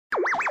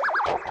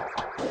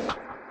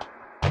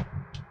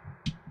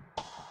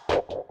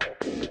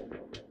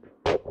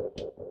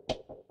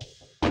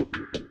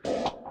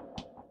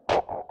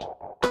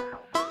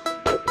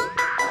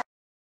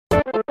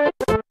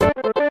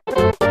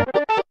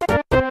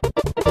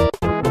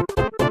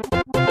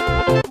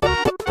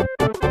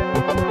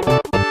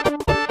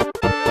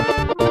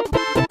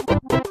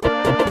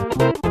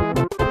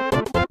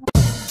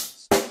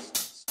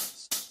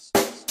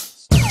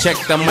Check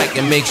the mic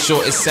and make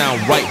sure it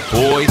sound right,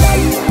 boys.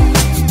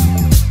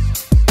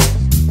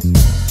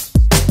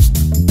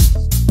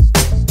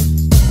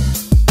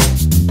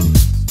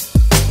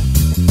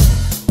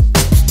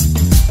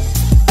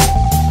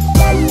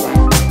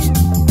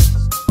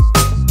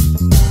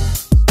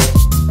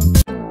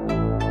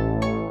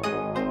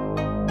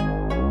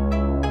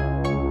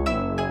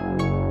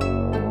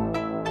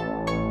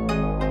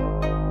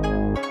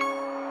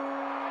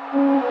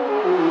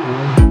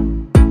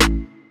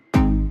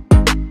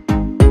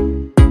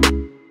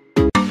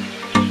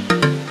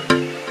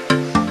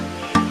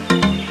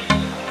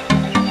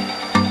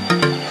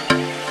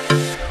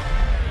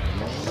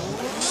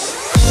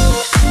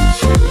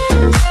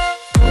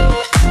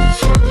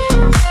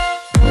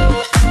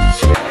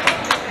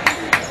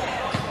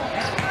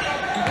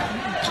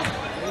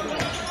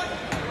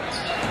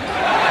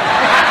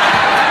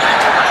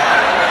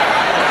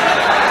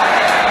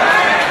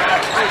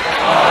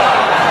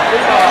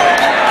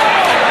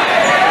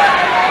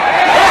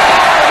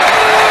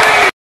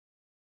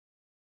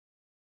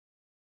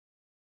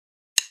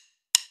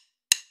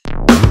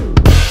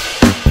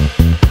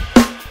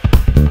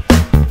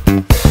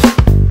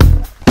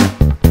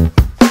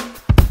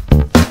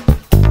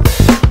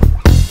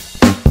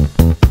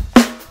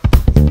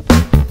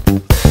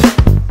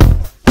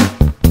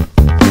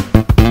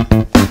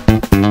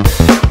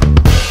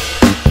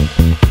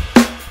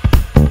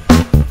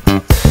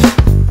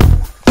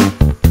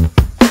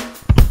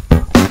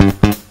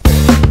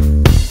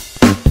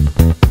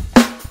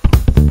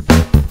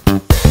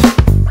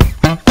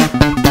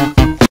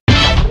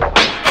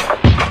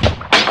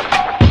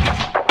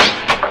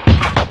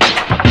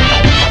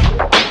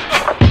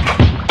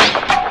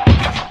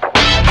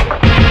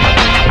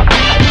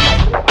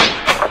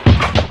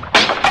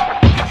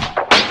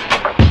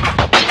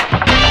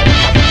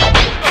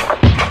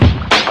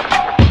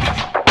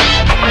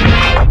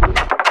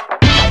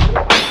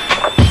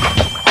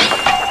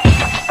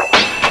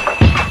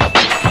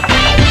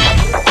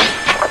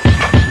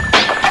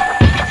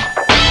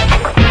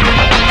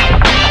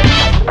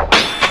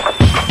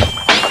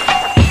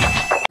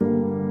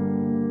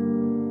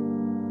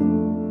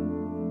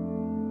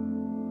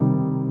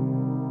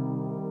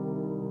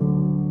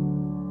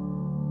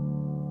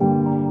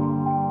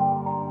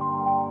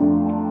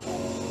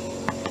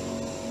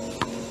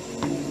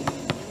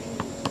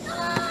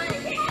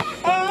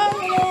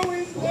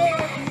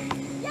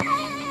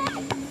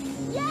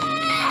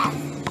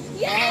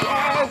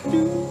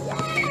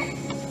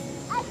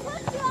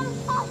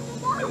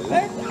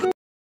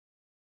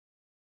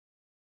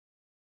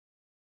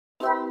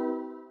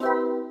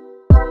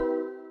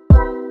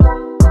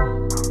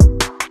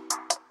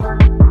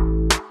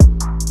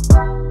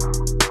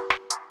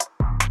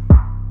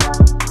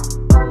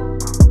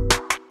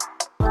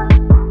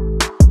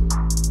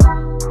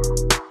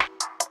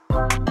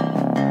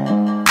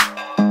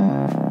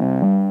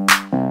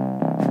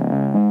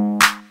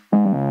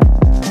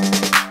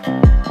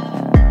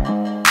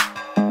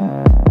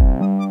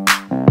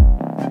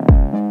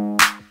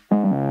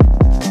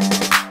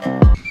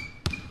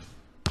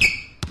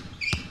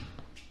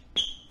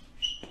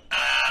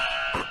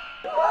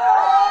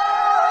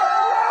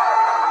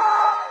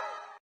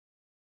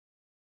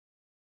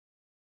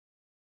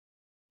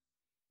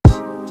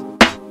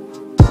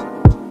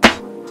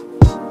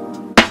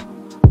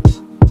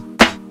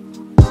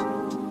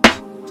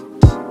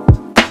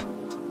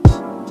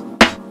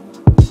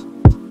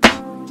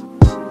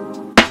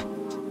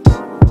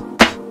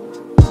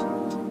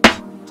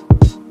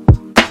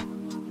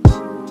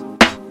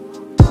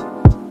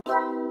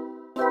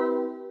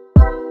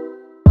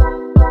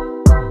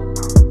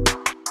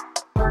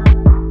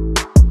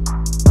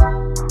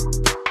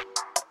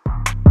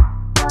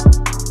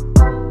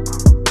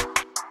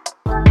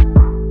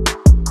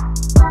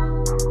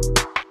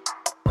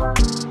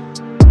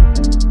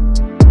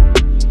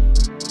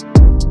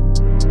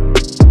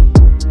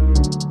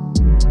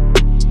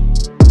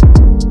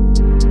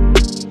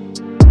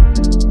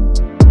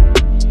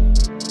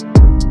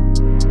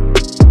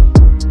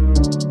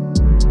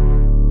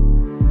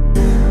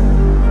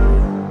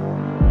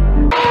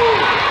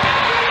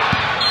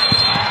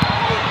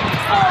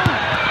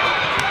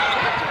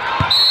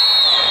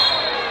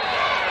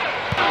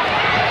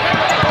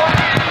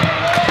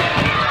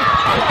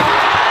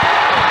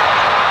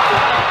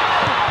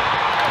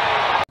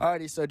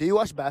 Alrighty, so do you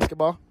watch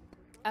basketball?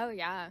 Oh,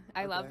 yeah.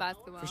 I love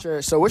basketball. For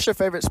sure. So what's your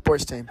favorite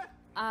sports team?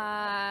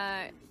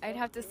 I'd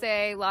have to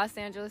say Los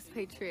Angeles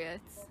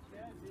Patriots.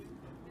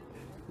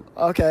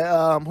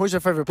 Okay, who's your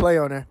favorite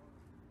player on there?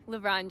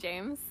 LeBron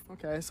James.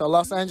 Okay, so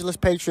Los Angeles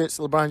Patriots,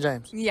 LeBron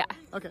James. Yeah.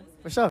 Okay,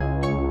 for sure.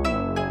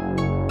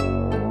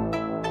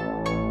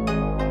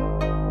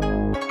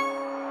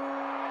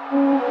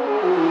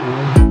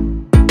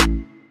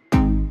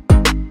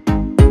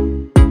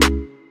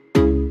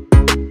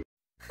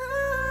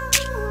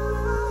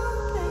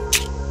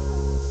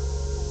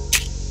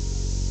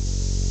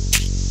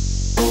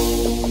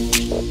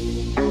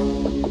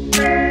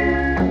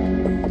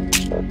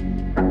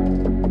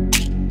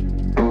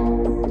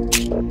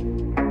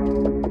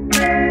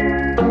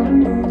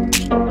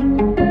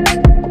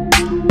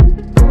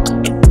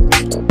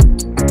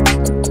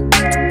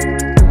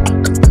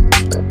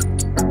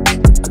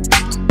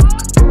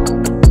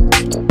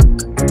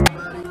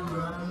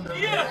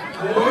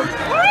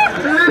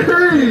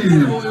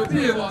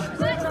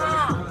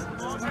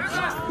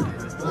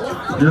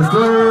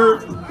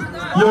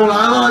 又来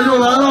了，又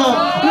来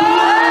了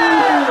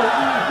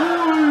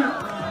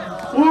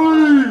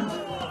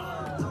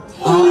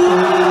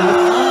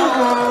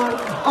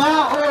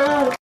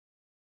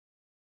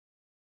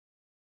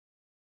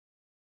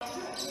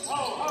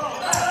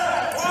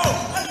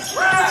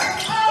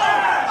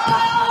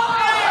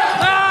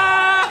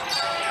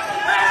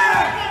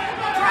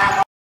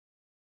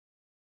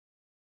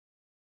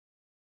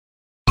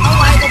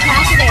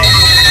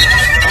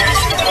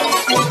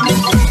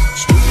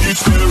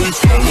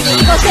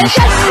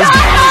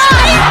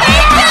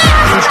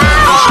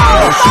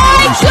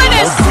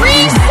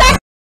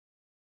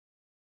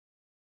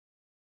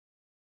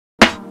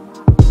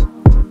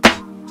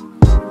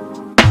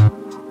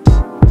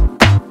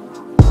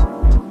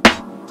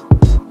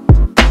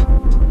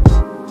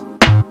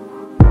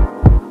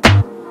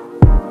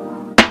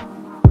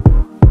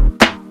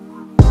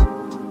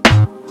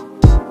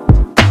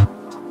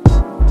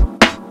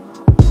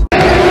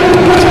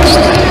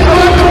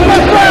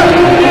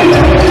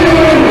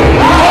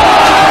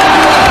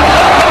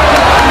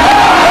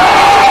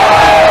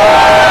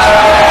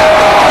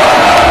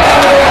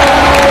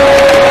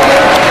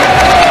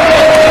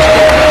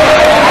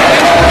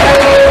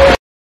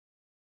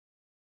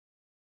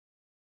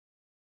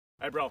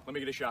！Hey, bro, let me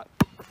get a shot.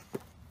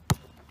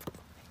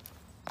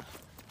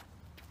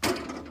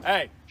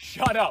 Hey,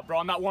 shut up, bro.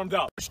 I'm not warmed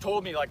up. Just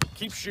told me, like,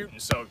 keep shooting,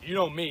 so you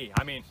know me.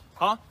 I mean,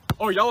 huh?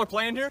 Oh, y'all are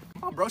playing here?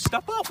 Come on, bro,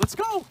 step up. Let's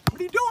go. What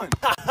are you doing?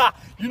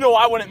 You know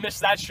I wouldn't miss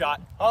that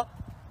shot, huh?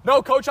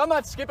 No, coach, I'm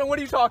not skipping. What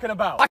are you talking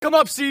about? I come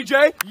up,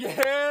 CJ.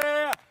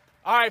 Yeah.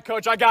 All right,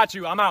 coach, I got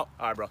you. I'm out.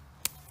 All right, bro.